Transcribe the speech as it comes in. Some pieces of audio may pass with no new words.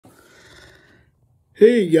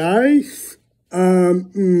Hey guys,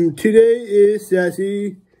 today is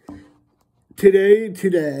Sassy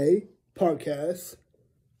Today podcast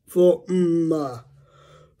for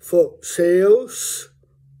Scheels.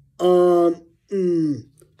 I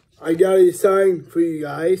got a sign for you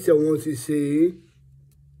guys I want to see.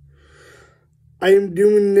 I am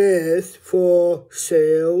doing this for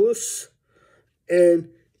Scheels, and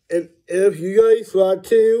if you guys want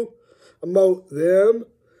to about them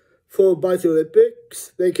for Bike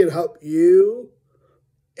Olympics, they can help you.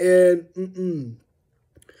 And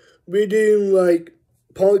we're doing like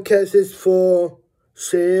podcasts for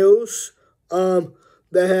Scheels.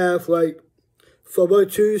 They have like football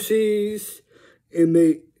Tuesdays, and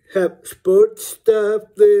they have sports stuff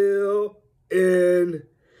there, and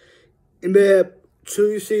they have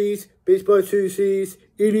Tuesdays, baseball Tuesdays,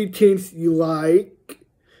 any teams you like,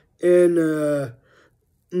 and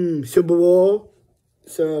Super Bowl.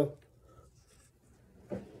 So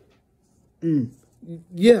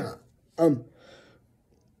yeah. Oh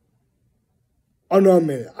no,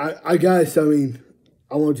 man. I got something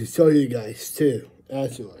I want to show you guys too,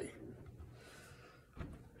 actually.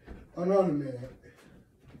 Hold on a minute.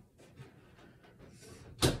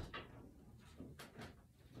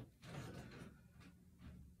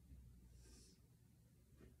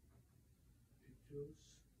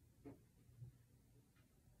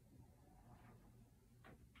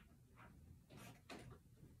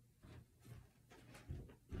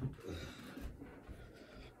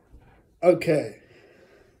 Okay.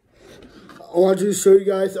 I want to show you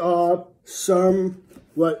guys some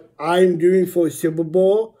what I'm doing for Super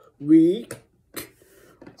Bowl week.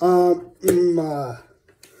 A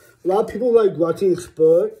lot of people like watching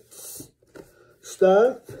sports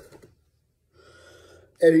stuff.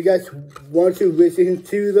 If you guys want to listen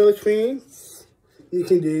to those things, you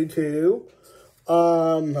can do too.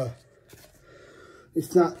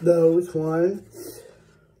 It's not those ones.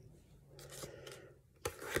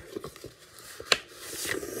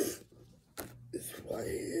 It's right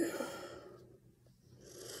here.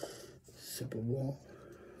 Super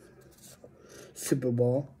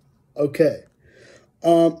Bowl. Okay. I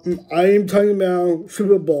am talking about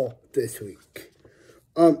Super Bowl this week.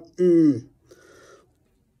 We're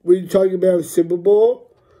talking about Super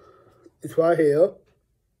Bowl. It's right here.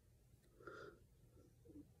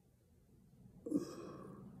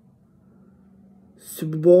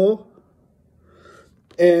 Super Bowl.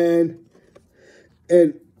 And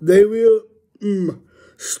they will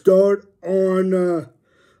start on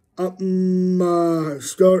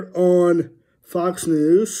Fox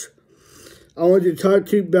News. I want to talk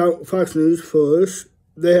to you about Fox News first.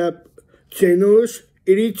 They have channels,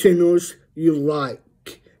 any channels you like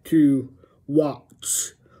to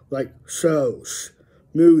watch, like shows,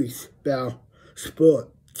 movies about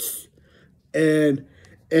sports, and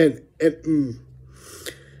I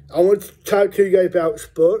want to talk to you guys about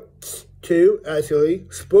sports too. Actually,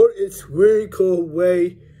 sport is really cool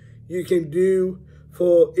way you can do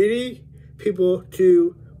for any people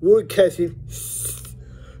to really catching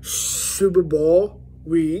Super Bowl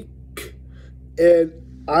week, and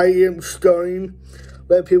I am starting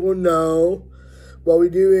let people know what we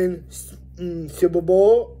do in Super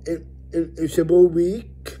Bowl in Super Bowl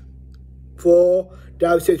week for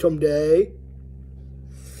Dallas someday,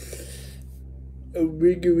 a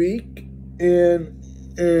week, and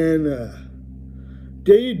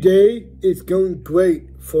day to day is going great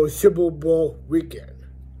for Super Bowl weekend.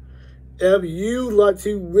 If you like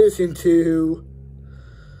to listen to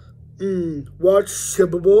watch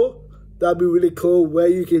Super Bowl, that'd be really cool where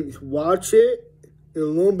you can watch it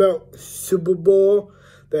and learn about Super Bowl.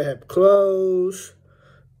 They have clothes,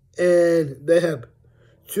 and they have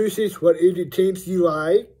choices what any teams you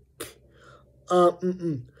like. I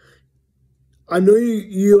know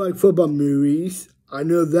you like football movies. I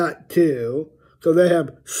know that too. So they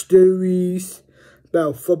have stories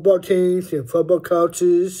about football teams and football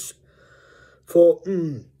coaches for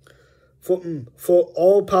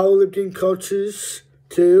all powerlifting coaches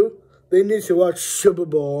too. They need to watch Super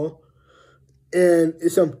Bowl, and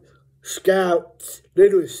it's some scouts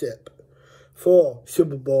leadership for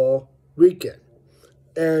Super Bowl weekend.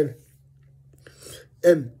 And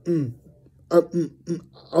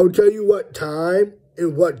I'll tell you what time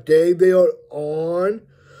and what day they are on.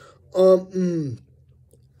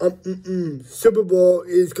 Super Bowl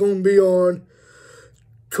is going to be on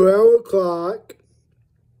 12 o'clock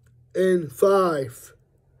and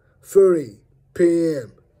 5:30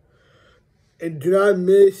 p.m. And do not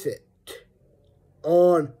miss it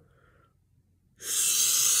on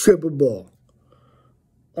Super Bowl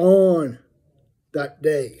on that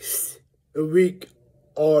days, a week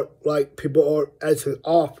are like people are actually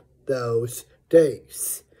off those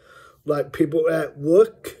days. Like people at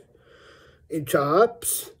work in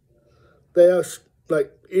jobs, they are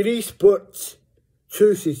like any sports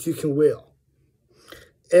jerseys you can wear.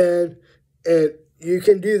 And you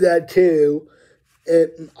can do that too.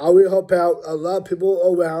 And I will help out a lot of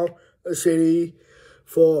people around the city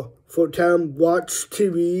for time watch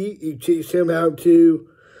TV. You teach them how to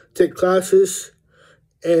take classes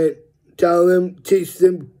and teach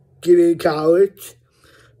them get in college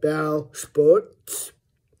about sports.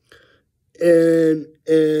 And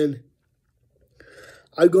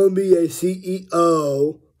I'm gonna be a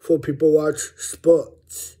CEO for people watch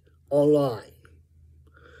sports online.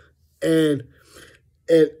 And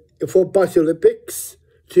for Bus Olympics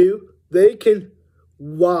too, they can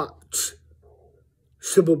watch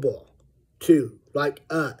Super Bowl too, like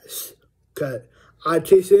us. Cause I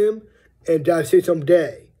teach them and that's it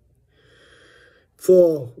someday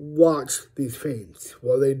for watch these things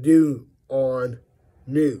what they do on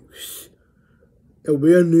news. And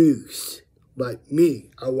we're news. Like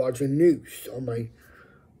me, I'm watching news on my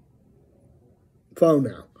phone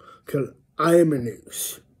now. Cause I am a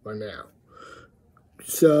news right now.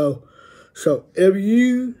 So if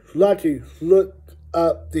you like to look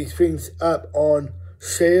up these things up on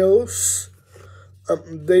Scheels,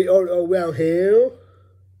 they are around here.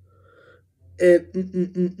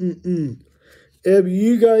 And if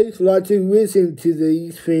you guys like to listen to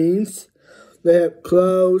these things, they have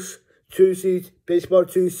clothes, jerseys, baseball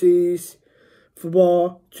jerseys,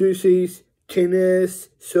 football jerseys, tennis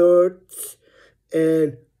shirts,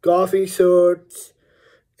 and golfing shirts,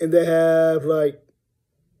 and they have like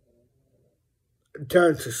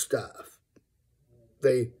tons of stuff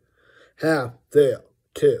they have there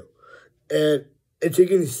too. And you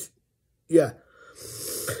can, yeah.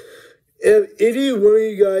 If any one of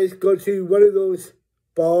you guys go to one of those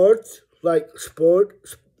bars, like sport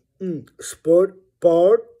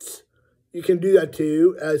bars, you can do that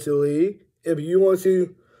too, actually. If you want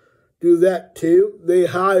to do that too, they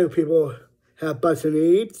hire people have special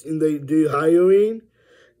needs, and they do hiring.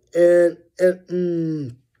 And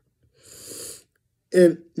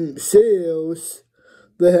sales,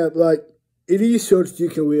 they have like any shirts you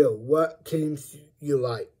can wear. What teams you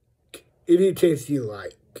like? Any teams you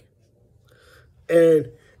like,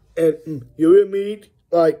 and you will meet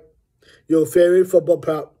like your favorite football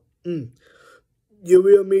player. You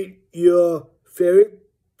will meet your favorite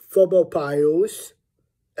football players,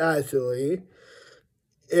 actually.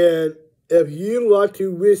 And if you like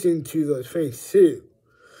to listen to those things too,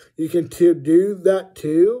 you can do that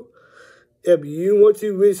too. If you want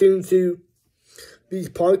to listen to these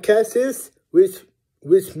podcasts with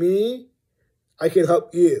me, I can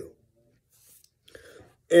help you.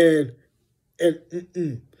 And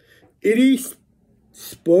any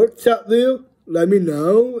sports out there, let me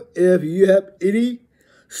know. If you have any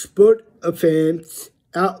sport events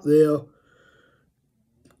out there,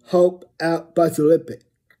 help out Bus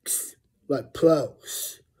Olympics, like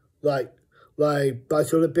pros, like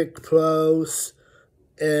Bus Olympic pros,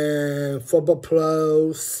 and football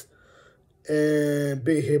pros, and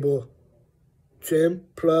big able gym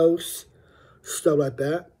pros, stuff like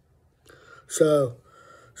that. So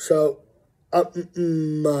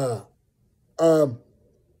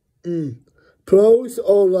pros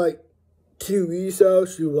are like TV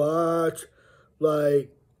shows you watch,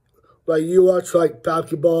 like you watch like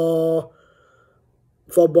basketball,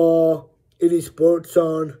 football, any sports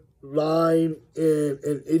online,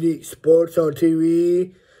 and any sports on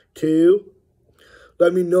TV too.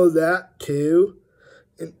 Let me know that too.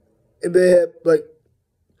 And they have like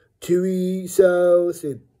TV shows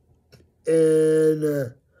and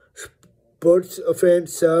sports event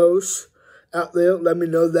shows out there. Let me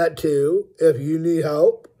know that too. If you need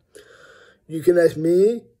help, you can ask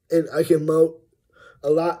me, and I can promote a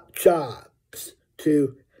lot of jobs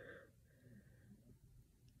to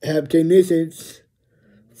have technicians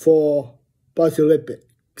for Bus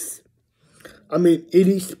Olympics. I mean,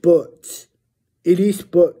 any sports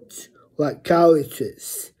like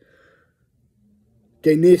colleges,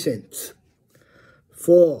 technicians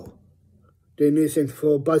for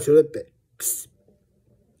Bus Olympics.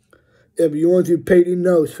 If you want to pay in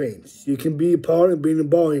those things, you can be a part of being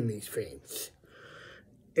involved in these things.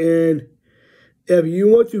 And if you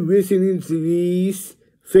want to listen into these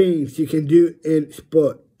things you can do in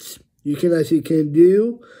sports, you can actually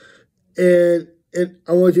do. And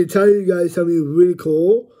I want to tell you guys something really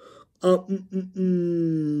cool. Do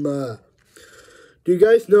you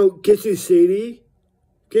guys know Kansas City?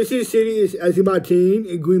 Kansas City is actually my team,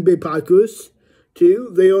 and Green Bay Packers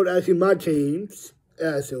too. They are actually my teams,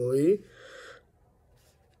 actually.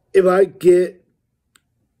 if I get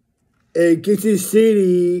a Gibson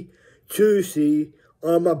City jersey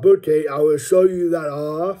on my birthday, I will show you that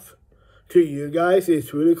off to you guys.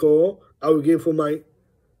 It's really cool. I will give for my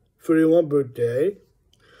 31st birthday.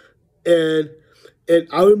 And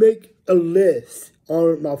I will make a list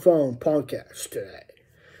on my phone podcast today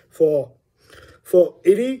for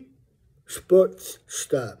any sports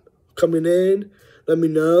stuff coming in. Let me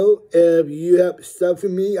know if you have stuff for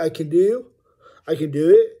me I can do. I can do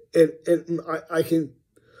it, and I can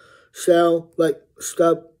sell like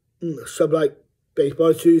stuff like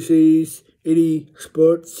baseball jerseys, any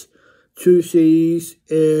sports jerseys,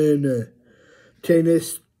 and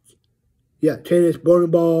tennis. Yeah, tennis, bowling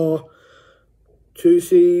ball,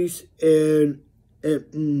 jerseys, and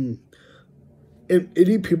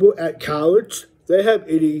any people at college, they have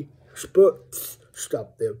any sports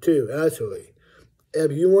stuff there too, actually.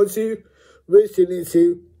 If you want to listen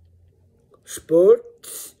into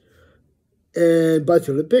sports and Bus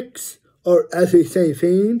Olympics are actually the same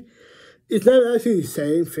thing, it's not actually the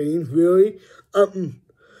same thing, really.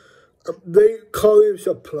 They call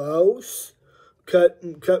themselves pros.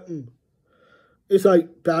 It's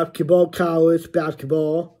like basketball, college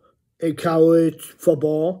basketball, and college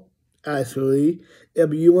football, actually.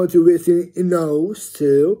 If you want to listen in those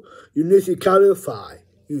too, you need to qualify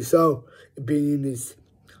yourself being in these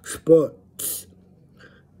sports.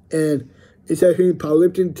 And it's actually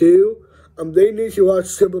powerlifting too. They need to watch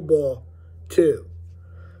Super Bowl too.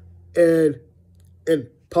 And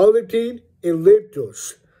powerlifting and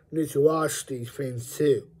lifters need to watch these things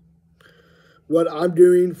too. What I'm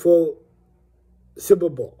doing for Super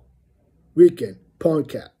Bowl weekend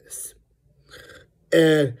podcast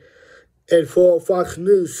and for Fox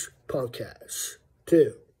News podcast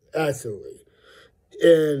too, actually.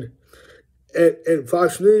 And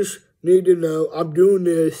Fox News need to know I'm doing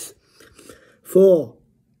this for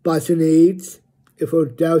Boston AIDS and for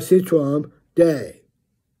Down Syndrome Day.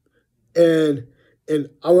 And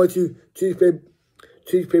I want to teach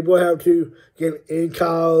people how to get in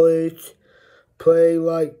college, play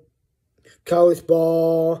like college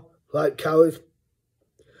ball, like college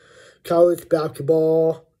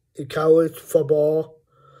basketball, and college football,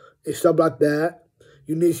 and stuff like that.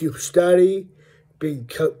 You need to study, be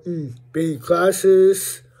in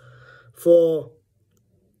classes for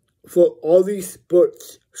all these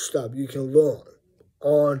sports stuff you can learn.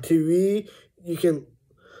 On TV, you can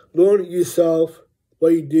learn yourself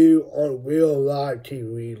what you do on real live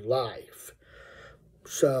TV live.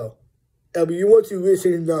 So, if you want to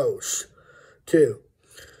listen to those too,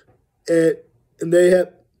 and they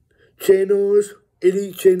have channels,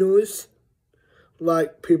 any channels,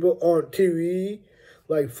 like people on TV,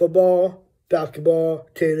 like football, basketball,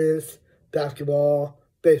 tennis, basketball,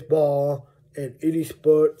 baseball, and any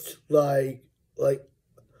sports like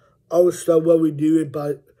other stuff what we do in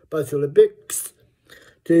Bus Olympics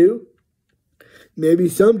too. Maybe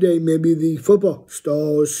someday, maybe the football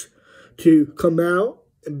stars to come out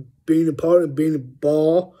and being a part of being a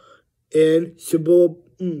ball and Super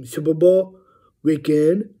Bowl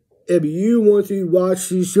weekend. If you want to watch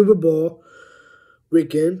the Super Bowl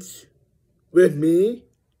weekends with me,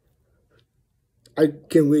 I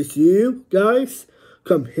can with you guys.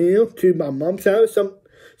 Come here to my mom's house.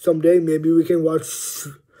 Someday maybe we can watch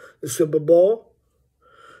the Super Bowl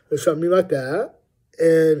or something like that.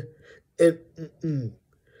 And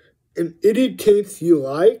any teams you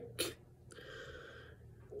like,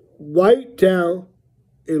 write down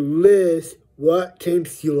a list what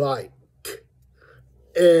teams you like.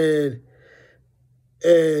 And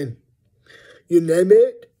you name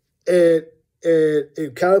it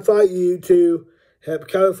and qualify you to have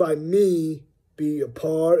qualified me be a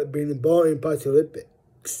part of being involved in Bus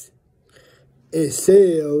Olympics. And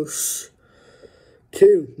Scheels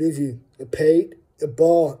too needs to paid a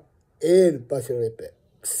ball in Bus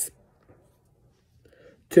Olympics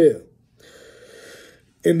too.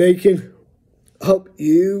 And they can help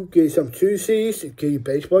you get some jerseys, get you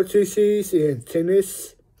baseball jerseys and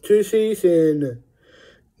tennis jerseys, and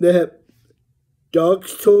they have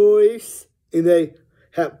dogs toys, and they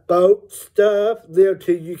have boat stuff there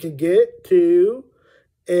too you can get too,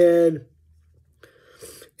 and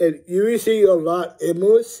you see a lot of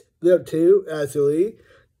animals there too, actually,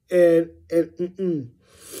 and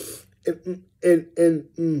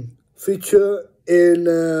feature in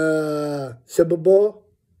Super Bowl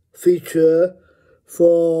feature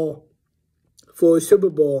for Super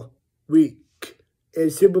Bowl week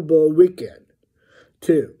and Super Bowl weekend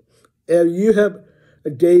too. And you have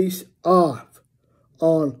days off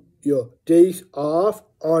on your days off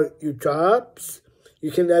on your jobs, you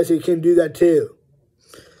can actually do that too.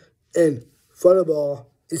 And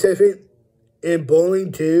football especially in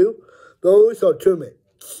bowling too. Those are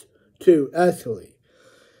tournaments too, actually.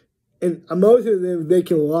 And most of them they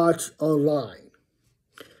can watch online,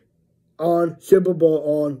 on Super Bowl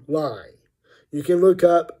online. You can look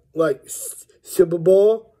up like Super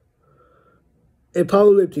Bowl and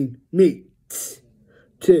powerlifting meets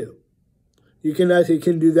too. You can actually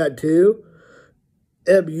do that too.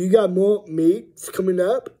 If you got more meets coming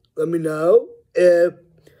up, let me know. If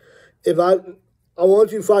I want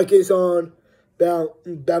to focus on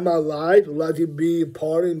about my life, I'd like to be a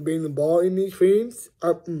part and being involved in these things.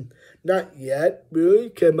 Not yet, really,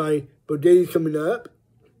 because my birthday is coming up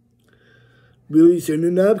really soon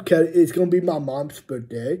enough, because it's going to be my mom's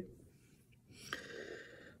birthday.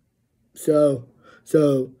 So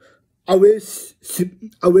I wish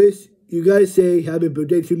you guys say happy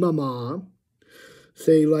birthday to my mom.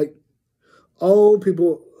 Say like all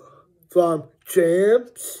people from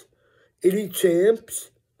Champs, Elite Champs,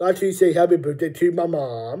 like to say happy birthday to my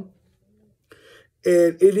mom.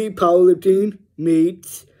 And Elite Powerlifting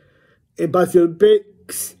meets and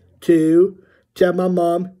Olympics to tell my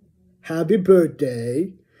mom happy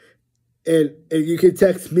birthday. And you can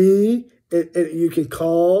text me and you can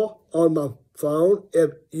call on my phone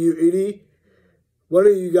if one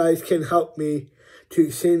of you guys can help me to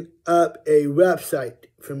set up a website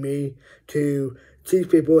for me to teach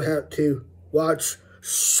people how to watch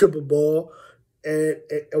Super Bowl and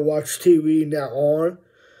watch TV now on.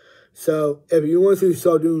 So if you want to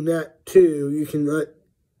start doing that too, you can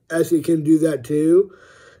actually do that too.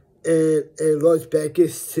 And Las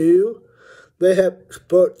Vegas too, they have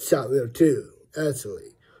sports out there too,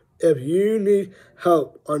 actually. If you need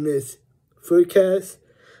help on this forecast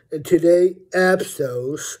and today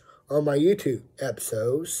episodes on my YouTube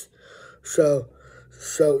episodes, so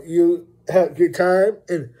you have good time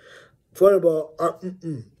and football.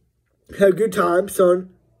 Have good times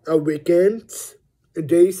on weekends, and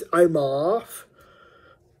days I'm off,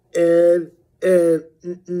 and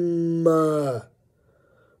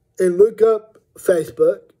look up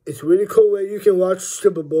Facebook. It's really cool where you can watch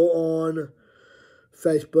Super Bowl on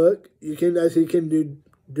Facebook. You can actually do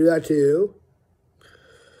that too.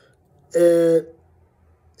 And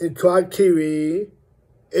Talk TV,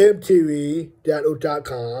 mtv.com.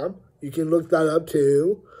 You can look that up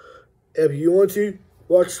too. If you want to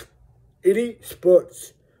watch any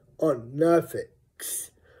sports on Netflix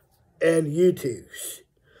and YouTube.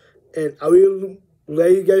 And I will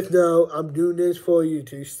let you guys know I'm doing this for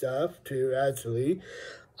YouTube stuff too, actually.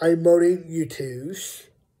 I'm modding YouTube's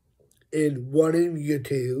and running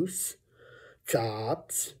YouTube's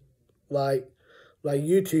jobs, like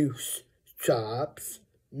YouTube's jobs,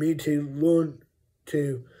 me to learn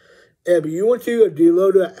to. If you want to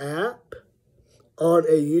download an app on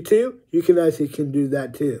a YouTube, you can actually do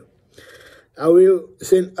that too. I will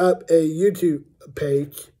send up a YouTube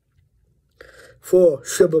page for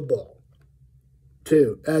Super Bowl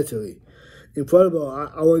too, actually. In front of all,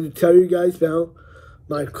 I want to tell you guys about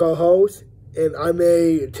my co-host, and I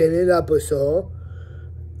made a 10 episode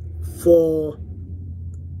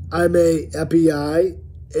I'm a FBI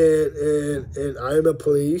and I'm a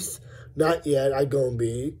police. Not yet, I'm gonna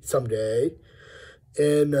be someday.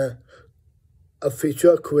 And a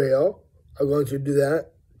feature quill, I'm going to do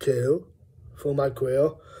that too for my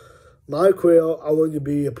quill. My quill, I want to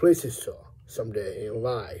be a police officer someday in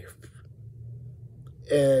life.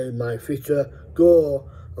 And my future goal,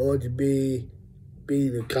 I want to be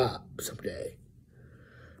being a cop someday.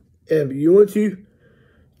 And you want to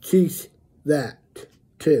teach that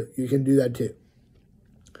too, you can do that too.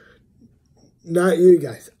 Not you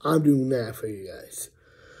guys, I'm doing that for you guys.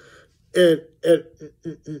 And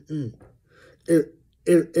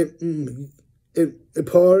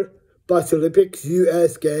part by the Olympics,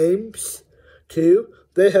 U.S. Games too,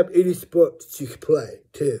 they have any sports you can play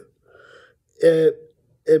too. If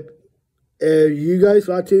you guys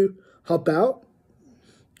like to help out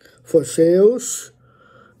for Scheels,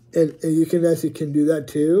 and you can actually do that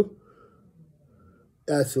too,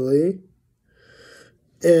 actually.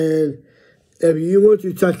 And if you want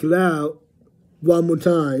to check it out one more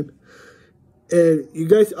time, and you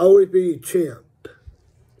guys always be a champ.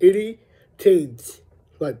 80 teams,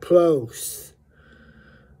 like pros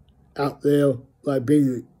out there, like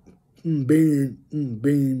being a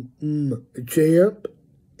champ.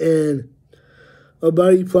 And a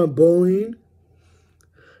buddy from bowling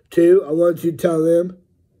too, I want you to tell them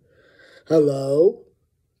hello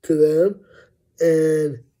to them.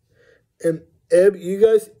 And if you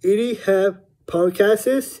guys really have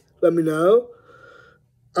podcasts, let me know.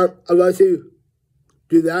 I'd like to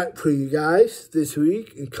do that for you guys this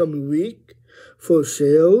week and coming week for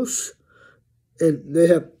Scheels. And they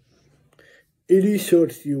have any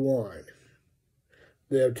sorts you want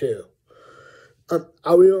there too.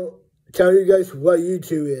 I will tell you guys what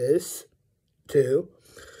YouTube is too.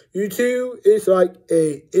 YouTube is like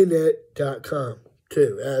a internet.com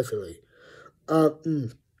too, actually. I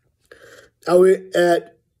will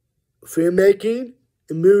add filmmaking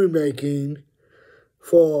and movie making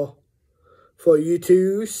for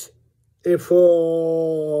YouTubes and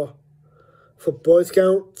for Boy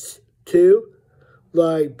Scouts too,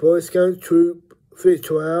 like Boy Scouts Troop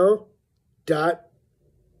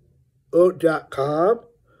 512.com.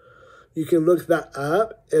 You can look that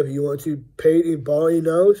up if you want to pay and borrow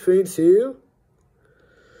those things too.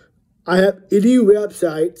 I have any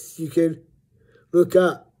websites you can look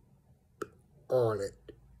up on it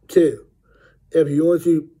too. If you want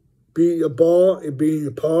to be a ball and be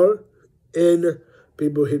a part in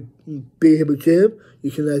people be able to,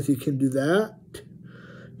 you can do that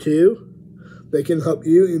too. They can help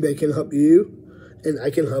you and they can help you, and I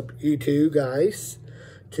can help you too, guys,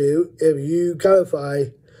 too, if you qualify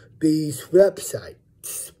these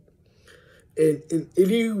websites. And in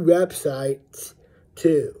any websites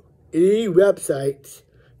too. Any websites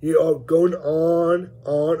you are going on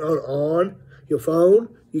your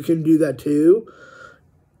phone, you can do that too.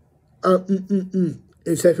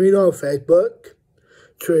 It's definitely on Facebook,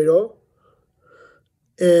 Twitter,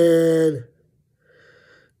 and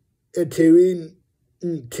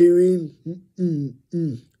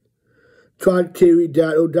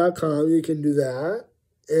TruckTV.com, you can do that.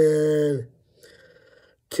 And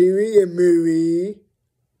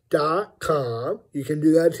TVandMovie.com, you can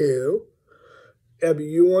do that too. If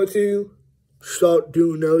you want to start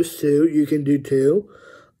doing those too, you can do too.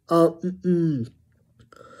 I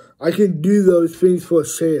can do those things for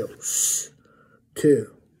Scheels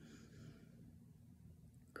too.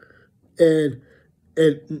 And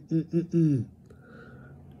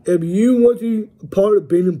if you want to be part of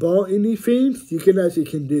being involved in these things, you can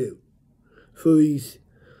do for these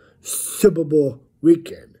Super Bowl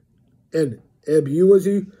weekend. And if you want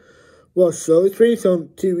to watch those things on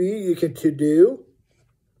TV, you can do.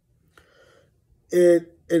 And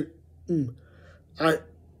I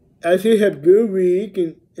actually have good week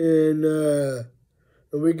and a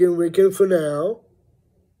weekend for now.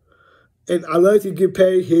 And I like to get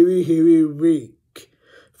paid every week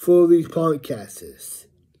for these podcasts.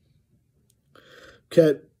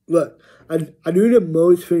 Cause look, I do the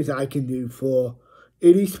most things I can do for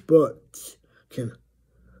any sports can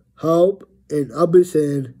help and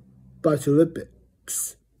understand by the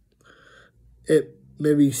Olympics. It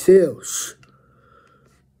maybe sales.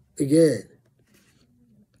 Again.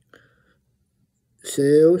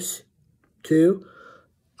 Sales too.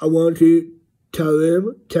 I want to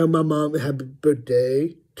tell my mom happy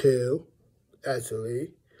birthday too,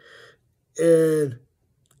 actually. And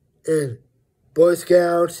Boy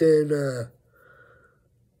Scouts and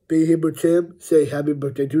be able to say happy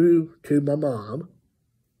birthday to my mom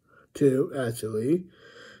too, actually.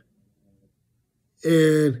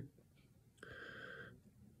 And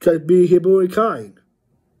try to be able and kind.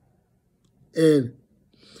 And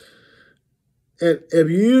if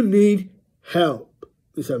you need help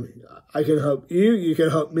with something, I can help you, you can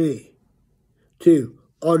help me too.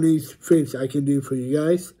 All these things I can do for you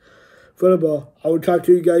guys. First of all, I will talk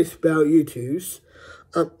to you guys about YouTubes.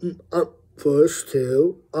 First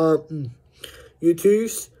too.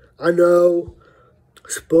 YouTubes, I know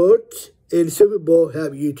sports and Super Bowl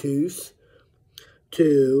have YouTubes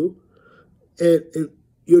too. And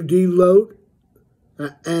you download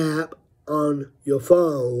an app on your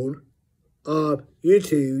phone of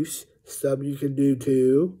YouTube's stuff you can do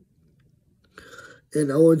too.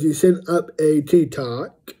 And I want you to send up a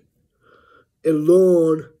TikTok and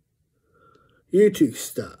learn YouTube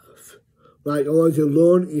stuff. Like I want you to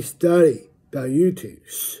learn and study about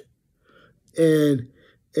YouTube's. And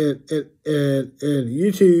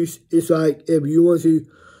YouTube's is like if you want to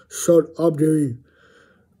start up doing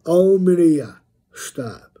all media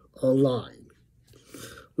stuff online.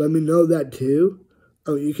 Let me know that too.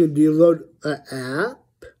 You can download an app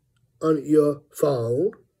on your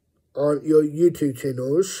phone, on your YouTube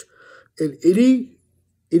channels, and any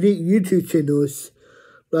YouTube channels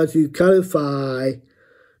let you qualify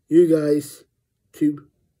you guys to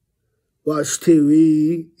watch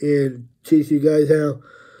TV and teach you guys how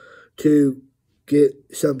to get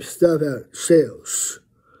some stuff out of Scheels.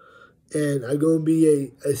 And I'm going to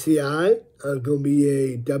be a CI, I'm going to be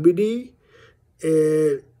a WD,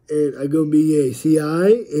 and I'm going to be a CI,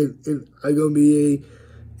 and I'm going to be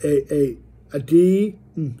a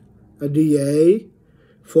DA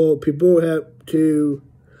for people who have to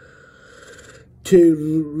to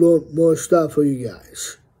learn more stuff for you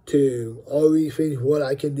guys. To all these things, what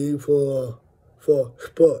I can do for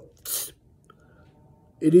sports.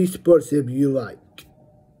 Any sports if you like.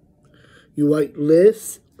 You like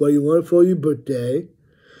lists, what you want for your birthday.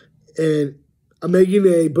 And I'm making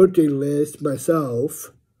a birthday list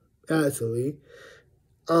myself, actually.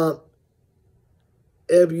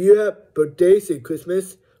 If you have birthdays and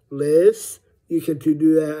Christmas lists, you can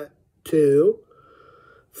do that too.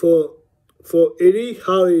 For any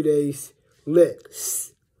holidays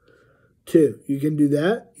lists too. You can do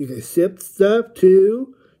that. You can sip stuff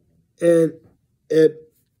too. And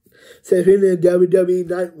something in the WWE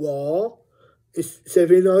Night Raw, it's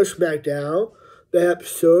something on SmackDown. They have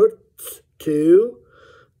shirts too.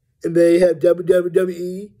 And they have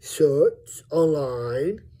WWE shirts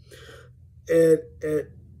online. And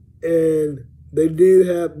they do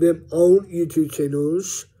have them own YouTube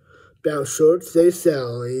channels about shirts they're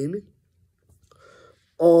selling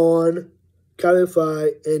on Codify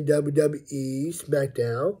and WWE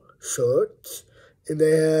SmackDown shirts. And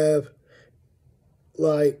they have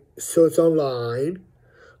like shirts online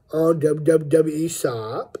on WWE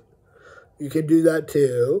Shop. You can do that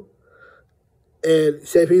too. And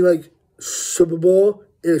same thing like Super Bowl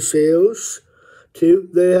and Scheels too.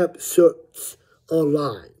 They have shirts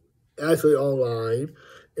online, actually online,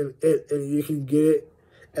 and you can get it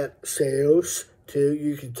at Scheels too.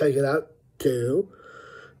 You can take it out too.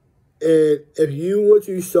 And if you want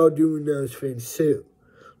to start doing those things too,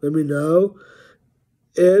 let me know.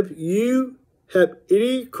 If you have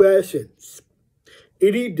any questions,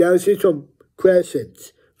 any Down syndrome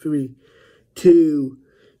questions for me to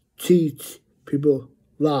teach people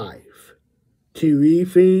live, to read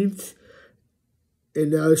things,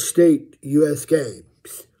 and now state U.S.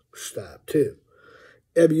 games stuff too.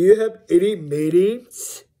 If you have any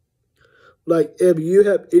meetings,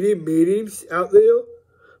 out there,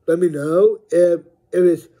 let me know. If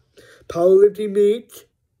it's powerlifting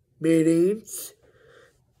meetings,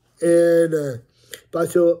 and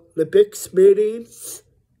Special Olympics meetings,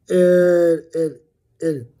 and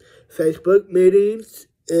Facebook meetings,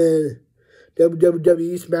 and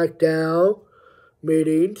WWE SmackDown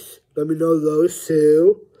meetings. Let me know those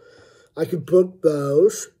too. I can book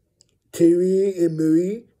those. TV and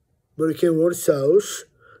movie, but I can watch those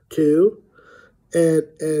too. And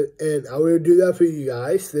I will do that for you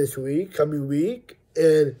guys this week, coming week.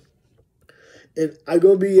 And I'm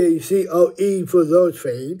going to be a COE for those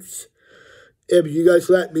things. If you guys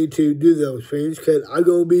let me to do those things, because I'm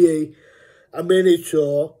going to be a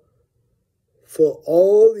manager for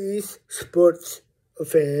all these sports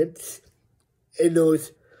fans and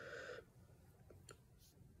those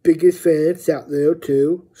biggest fans out there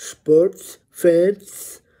too. Sports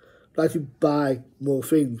fans like to buy more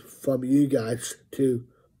things from you guys, to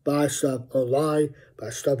buy stuff online, buy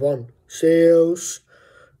stuff on sales,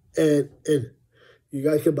 and you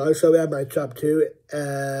guys can buy stuff at my shop too,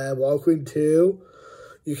 at Walgreens too.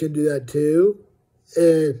 You can do that too.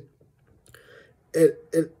 And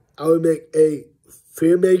I will make a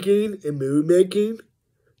film making and movie making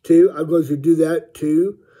too. I'm going to do that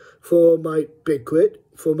too for my banquet,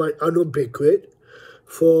 for my annual banquet,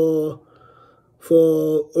 for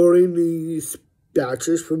ordering these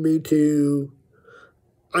batches for me to.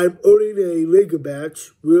 I'm ordering a Lego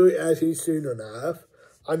batch really actually soon enough.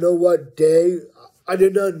 I know what day. I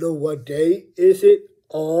did not know what day is it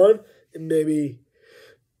on, and maybe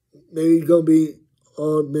it's gonna be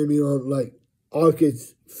on like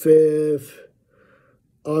August 5th,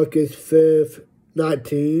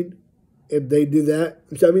 19. If they do that,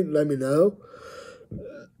 something, let me know.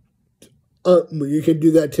 You can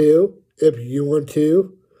do that too if you want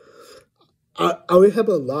to. I will have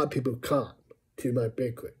a lot of people come to my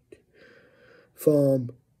banquet.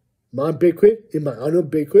 From my banquet and my annual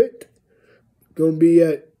banquet, gonna be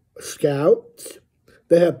at Scouts.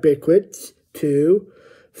 They have banquets too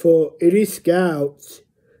for any Scouts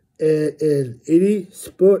and any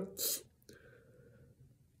sports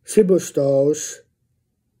superstars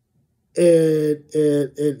and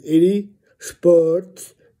any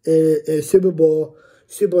sports and Super Bowl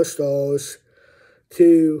superstars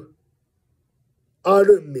to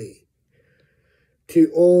honor me,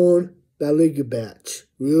 to own that Lego batch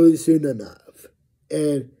really soon enough.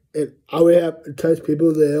 And I will have a ton of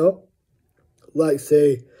people there,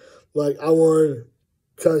 I want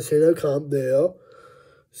Transcender come there,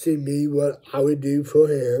 see me, what I would do for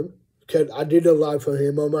him, because I did a lot for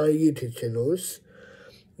him on my YouTube channels.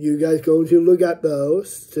 You guys go to look at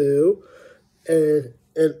those too, and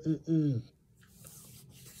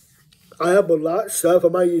I have a lot of stuff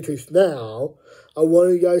on my YouTube now. I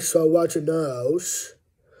want you guys to start watching those,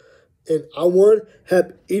 And I want to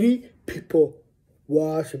have any people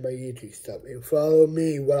watching my YouTube stuff and follow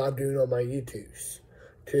me what I'm doing on my YouTubes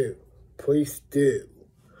too. Please do.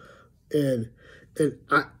 And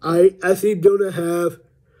I actually don't have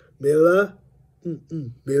Mila.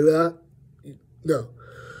 Mila. No.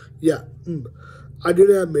 Yeah. I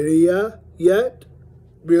don't have Maria yet.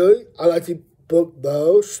 Really. I like to book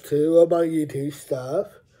those too on my YouTube stuff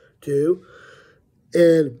too.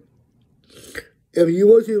 And if you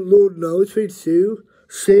want to learn those things too,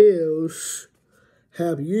 Scheels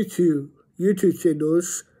have YouTube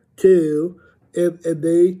channels too. If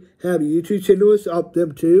they have YouTube channels up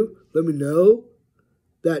them too, let me know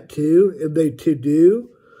that too. If they to do,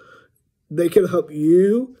 they can help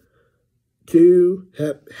you to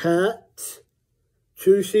have hats,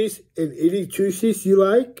 jerseys, and any jerseys you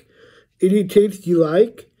like, any teams you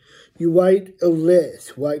like. You write a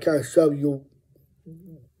list, what kind of stuff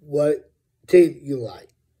what team you like,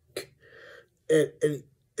 and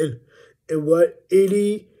what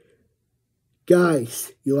any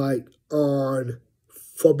guys you like on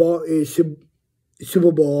football and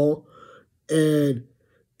Super Bowl, and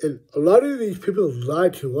a lot of these people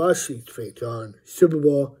like to watch these things on Super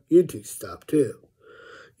Bowl YouTube stuff too.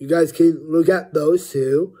 You guys can look at those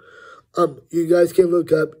too. You guys can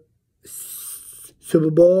look up Super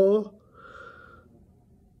Bowl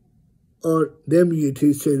on them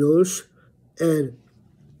YouTube channels, and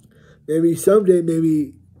maybe someday,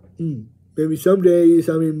 maybe some days,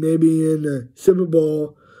 maybe in the Super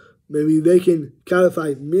Bowl, maybe they can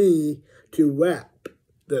qualify me to rap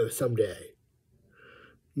there someday.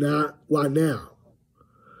 Not right now.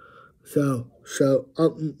 So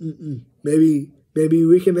maybe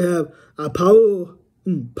we can have a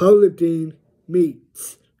powerlifting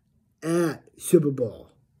meets at Super Bowl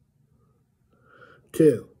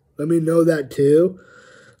too. Let me know that too.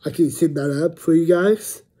 I can set that up for you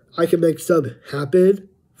guys. I can make stuff happen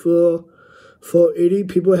for 80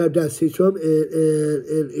 people have that syndrome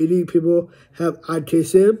and 80 people have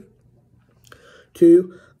autism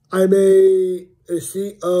too. I'm a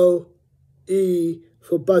COE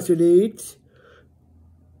for Buster Needs,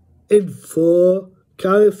 and for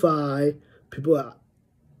qualify people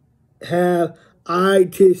have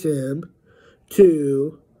autism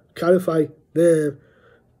to qualify them,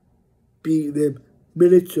 be them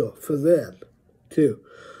miniature for them too.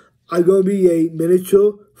 I'm going to be a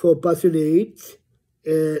miniature for Buster Needs,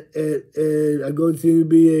 and I'm going to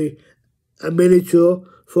be a miniature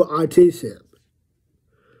for autism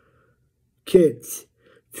kids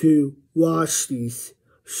to watch these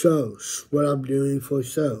shows, what I'm doing for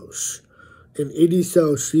shows. And any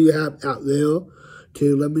shows you have out there,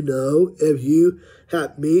 to let me know. If you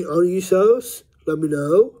have me on your shows, let me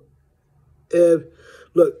know.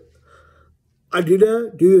 Look, I did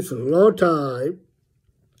not do this a long time.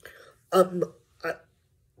 I'm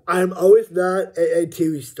always not a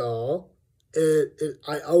TV star, and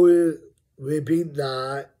I always will be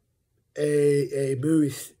not a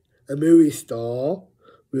movie star,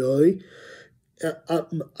 really. I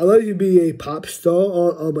like to be a pop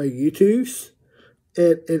star on my YouTubes,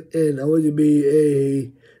 and I want to be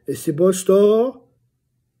a superstar,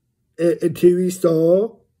 a TV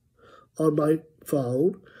star on my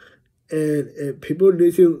phone, and people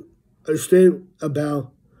need to understand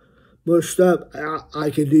about more stuff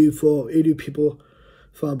I can do for any people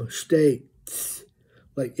from states.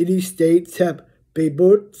 Like any states have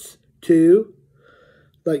billboards too,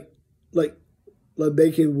 like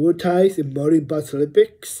making wood ties and molding bus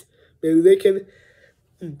Olympics.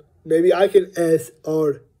 Maybe I can ask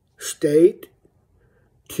our state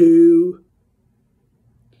to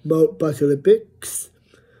mold bus Olympics,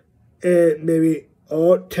 and maybe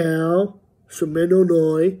our town, Sherman,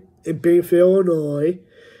 Illinois, and Springfield, Illinois,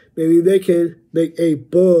 maybe they can make a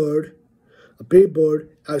billboard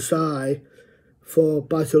outside for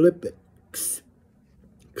bus Olympics,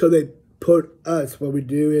 because they put us what we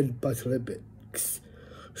do in bus Olympics.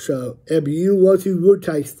 So if you want to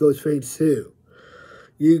rotate those things too,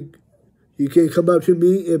 you can come up to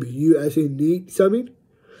me if you actually need something.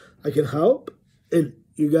 I can help, and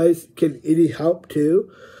you guys can need help too.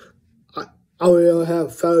 I will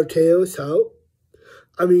have Fire Tales help.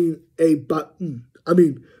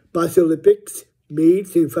 Bus Olympics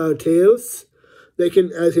meets in Fire Tales. They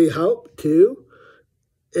can actually help too.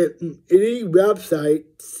 And any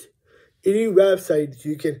websites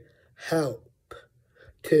you can help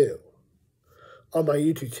too on my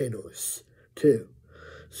YouTube channels too.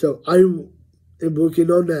 So I am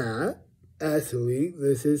working on that. Actually,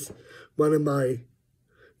 this is one of my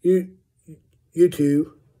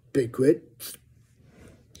YouTube big quit.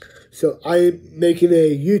 So I am making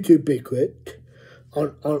a YouTube big quit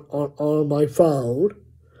on my phone.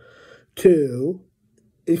 2,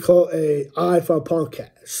 it's called a iPhone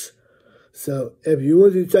podcast. So if you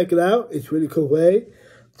want to check it out, it's a really cool way.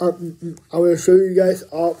 I'm going to show you guys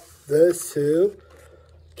all this too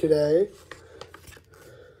today.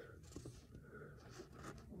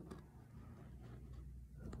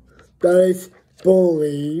 That is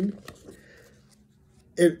bowling.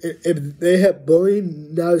 If they have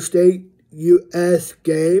bowling now, state U.S.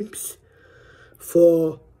 games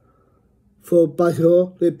for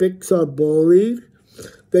Bicycle Olympics on bowling,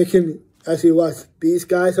 they can actually watch these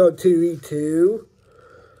guys on TV too.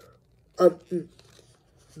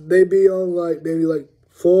 Maybe on maybe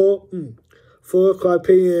 4 o'clock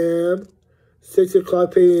p.m., 6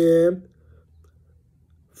 o'clock p.m.,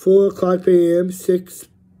 4 o'clock p.m., 6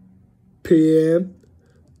 p.m.,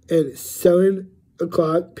 and 7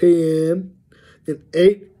 o'clock p.m., and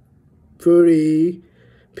 8:30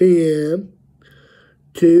 p.m.,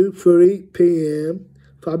 2:30 p.m.,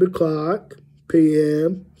 5 o'clock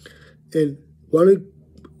p.m., and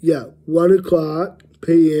 1 o'clock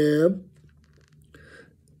p.m.,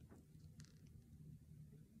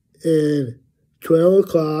 and 12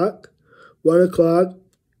 o'clock, 1 o'clock,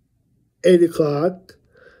 8 o'clock,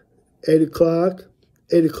 8 o'clock,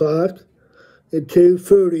 8 o'clock, and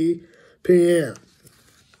 2:30 p.m.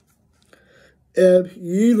 If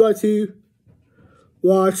you'd like to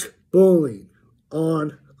watch bowling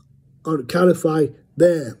on Countify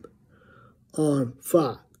Them on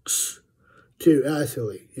Fox too,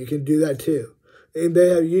 actually, you can do that too. And they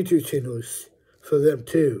have YouTube channels for them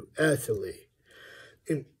too, actually.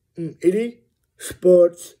 And any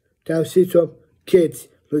sports down syndrome kids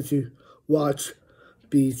let you watch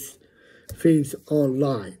these things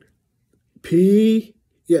online.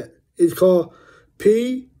 It's called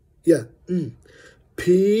PBA.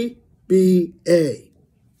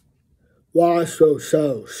 Watch those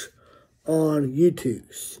shows on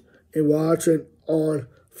YouTube and watch it on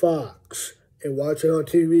Fox and watch it on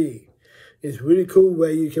TV. It's a really cool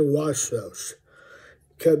way you can watch those.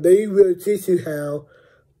 Because they will teach you how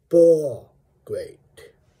ball grade.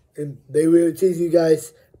 And they will teach you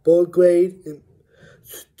guys ball grade and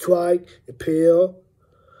strike and peel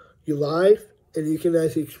your life. And you can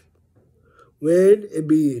actually win and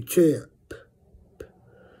be a champ.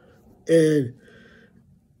 And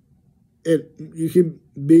you can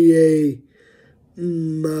be a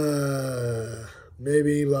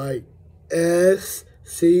maybe like SCHEDUAE.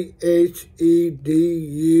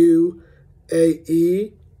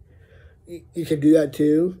 You can do that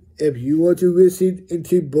too. If you want to listen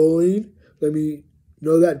into bowling, let me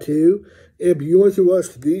know that too. If you want to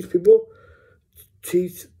watch these people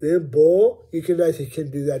teach them bowl, you can actually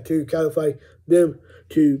do that too. Qualify them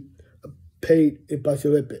to paid in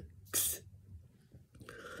Bicycle Olympics.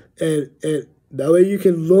 And that way you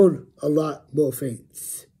can learn a lot more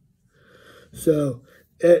things. So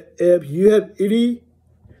if you have any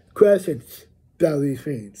questions about these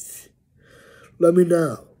things, let me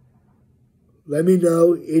know. Let me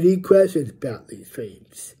know any questions about these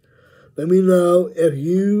things. Let me know if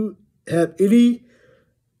you have any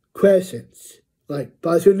questions like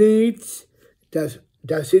bicycle needs,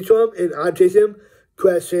 Down syndrome, and autism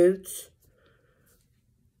questions.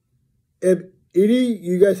 If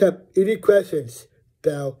you guys have any questions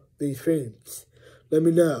about these things, let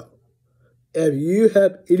me know. If you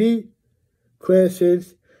have any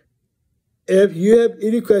questions, about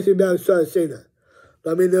Saracena,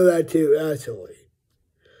 let me know that too, actually.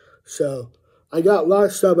 So, I got a lot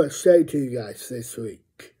of stuff to say to you guys this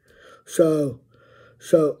week. So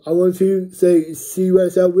I want to see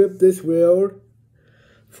what's up with this world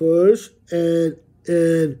first, and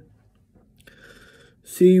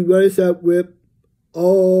see what is up with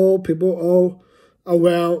all people all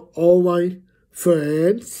around, all my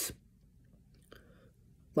friends,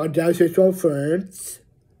 my Down syndrome friends,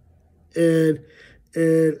 and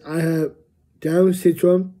I have Down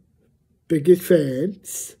syndrome biggest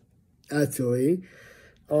fans, actually.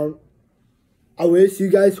 I wish you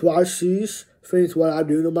guys watch these things what I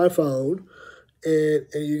do on my phone, and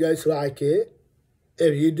you guys like it.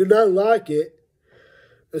 If you do not like it,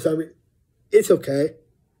 it's okay.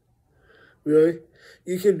 Really,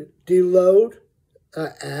 you can download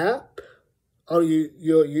an app on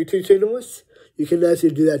your YouTube channels. You can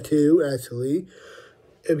actually do that too, actually.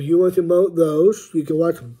 If you want to promote those, you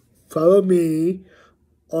can follow me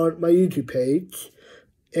on my YouTube page,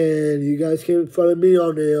 and you guys can follow me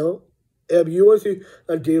on there. If you want to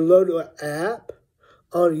download an app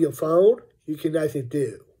on your phone, you can actually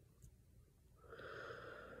do.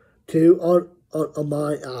 On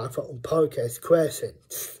my iPhone podcast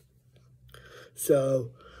questions.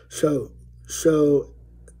 So So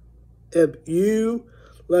if you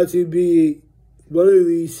like to be one of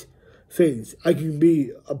these things, I can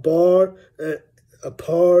be a bar, a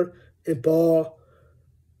part, a bar,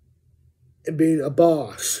 and being a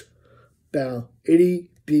boss about any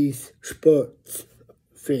these sports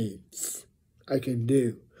things I can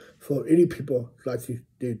do for any people like to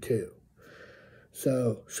do too.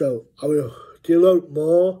 So I will download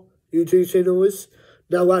more YouTube channels,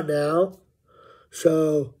 not right now.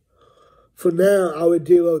 So for now, I will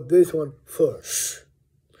download this one first.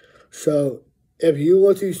 So if you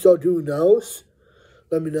want to start doing those,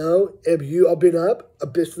 let me know. If you open up a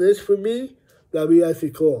business for me, that'd be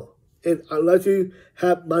actually cool. And I'd like to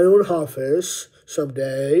have my own office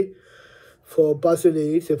someday for special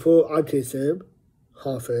needs and for autism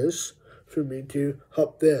office for me to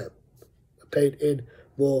help them paint in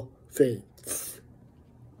more things.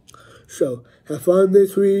 So have fun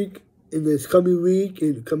this week, in this coming week,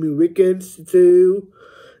 in the coming weekends too.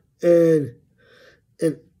 And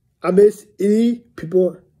I miss any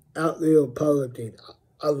people out there politics.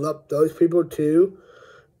 I love those people too.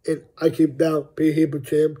 And I keep about being here for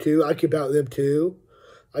them too. I keep out them too.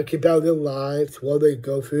 I keep out their lives, what they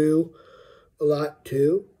go through a lot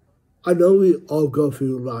too. I know we all go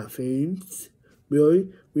through a lot of things.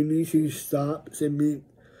 Really, we need to stop saying mean.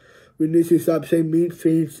 We need to stop saying mean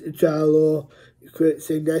things to each other. Quit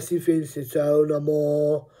saying nasty things to each other no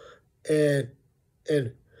more. And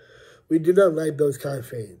we do not like those kind of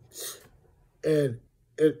things. And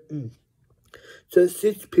just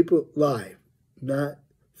teach people life, not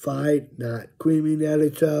fight, not screaming at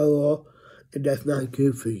each other, and that's not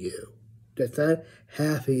good for you. That's not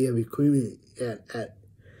healthy to be screaming at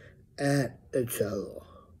each other.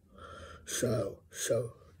 So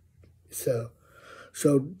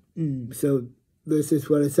this is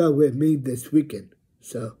what I saw with me this weekend.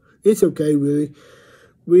 So it's okay, really.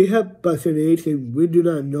 We have special needs, and we do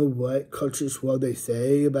not know what cultures what they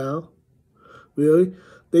say about. Really,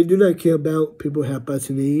 they do not care about people who have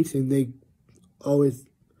special needs, and they always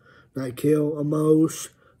not care most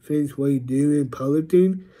things what you do in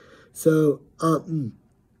politics. So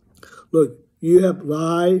look, you have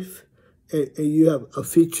life, and you have a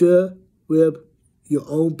future with your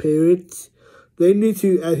own parents. They need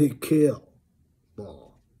to actually care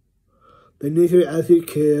more. They need to actually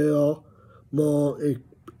care more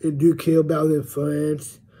and do care about their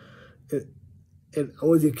friends. And I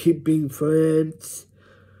want to keep being friends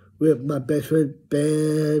with my best friend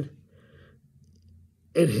Ben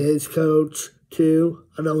and his coach too.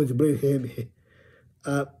 I don't want to bring him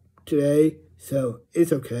up today, so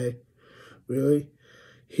it's okay, really.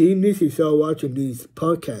 He needs to start watching these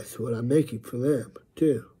podcasts, what I'm making for them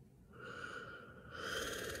too.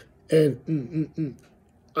 And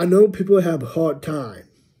I know people have a hard time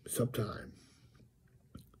sometimes,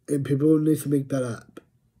 and people need to make that up.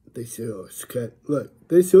 They serious. Look,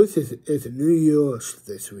 this is a New Year's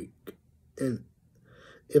this week, and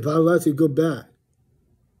if I'd like to go back,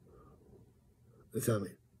 tell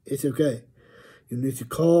me, it's okay. You need to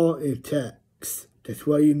call and text. That's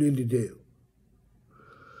what you need to do.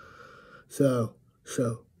 So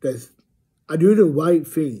I do the right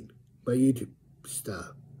thing by YouTube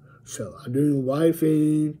stuff. So I do the right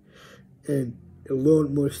thing and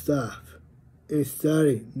learn more stuff and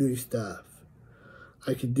study new stuff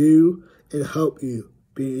I can do and help you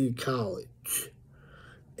be in college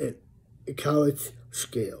and in college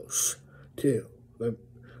skills too.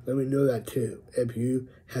 Let me know that too. If you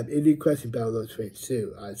have any questions about those things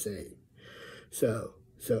too, I say. So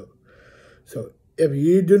if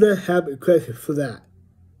you do not have a question for that,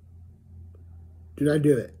 do not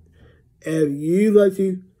do it. If you like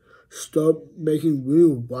to start making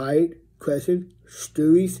real wide question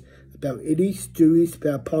stories about any stories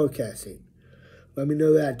about podcasting, let me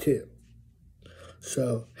know that too.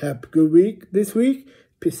 So have a good week this week.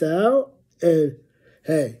 Peace out. And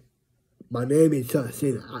hey, my name is John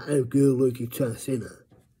Cena. I am good looking John Cena.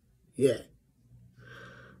 Yeah.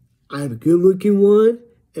 I am a good looking one,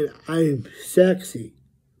 and I am sexy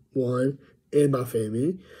one in my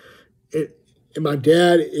family. And my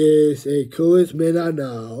dad is the coolest man I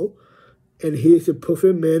know, and he's the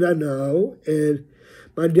perfect man I know. And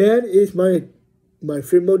my dad is my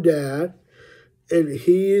female dad, and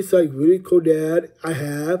he is like really cool dad I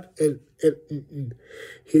have, and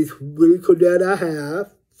he's really cool dad I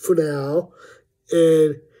have for now,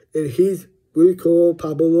 and he's really cool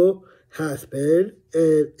Pablo husband,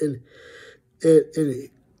 and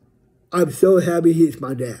I'm so happy he's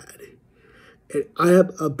my dad. And I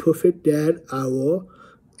have a perfect dad hour,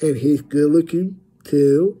 and he's good looking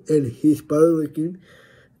too, and he's better looking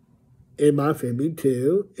in my family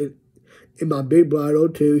too, And my big brother,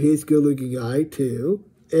 too, he's a good-looking guy, too.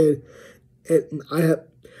 And I have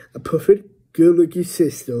a perfect good-looking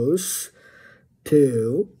sisters,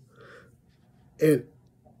 too. And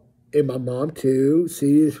my mom, too.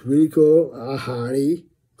 She is really cool. Hardy.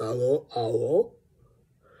 Hello.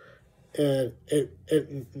 And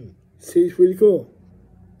she's really cool.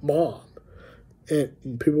 Mom.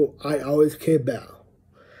 And people I always care about.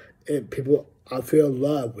 And people, I feel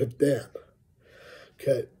love with them.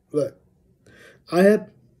 Okay, look. I have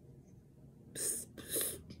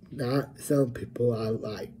not some people I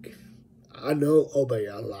like. I know nobody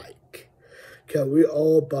I like. Because we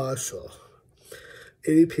all partial.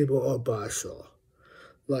 Any people are partial.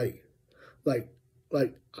 Like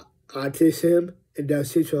autism and Down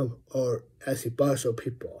syndrome are actually partial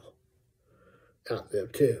people out there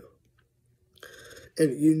too.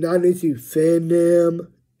 And you not need to fan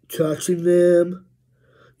them, touching them.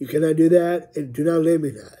 You cannot do that, and do not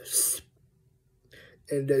limit us.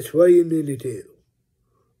 And that's what you need to do.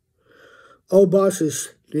 All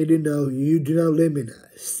bosses need to know you do not limit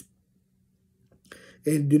us.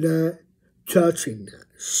 And do not touching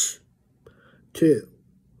us, too.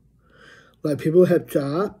 Like people have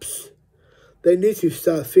jobs, they need to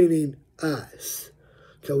start feeding us.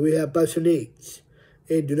 So we have special needs.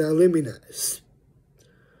 And do not limit us.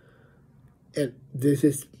 And this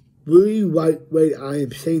is really right way I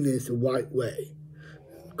am saying this the right way.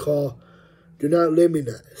 Called do not limit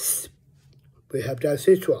us. We have Down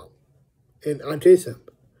syndrome and autism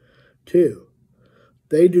too.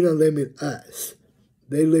 They do not limit us.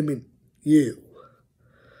 They limit you.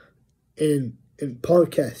 In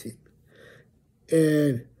podcasting.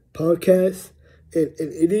 And podcasts and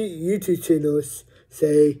any YouTube channels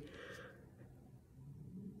say,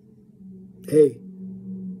 hey,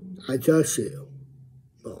 I trust you.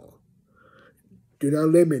 No. Do not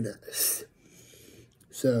limit us.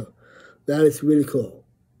 So that is really cool.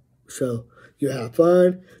 So you have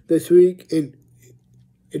fun this week and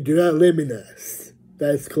do not limit us.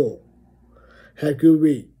 That's cool. Have a good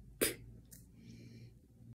week.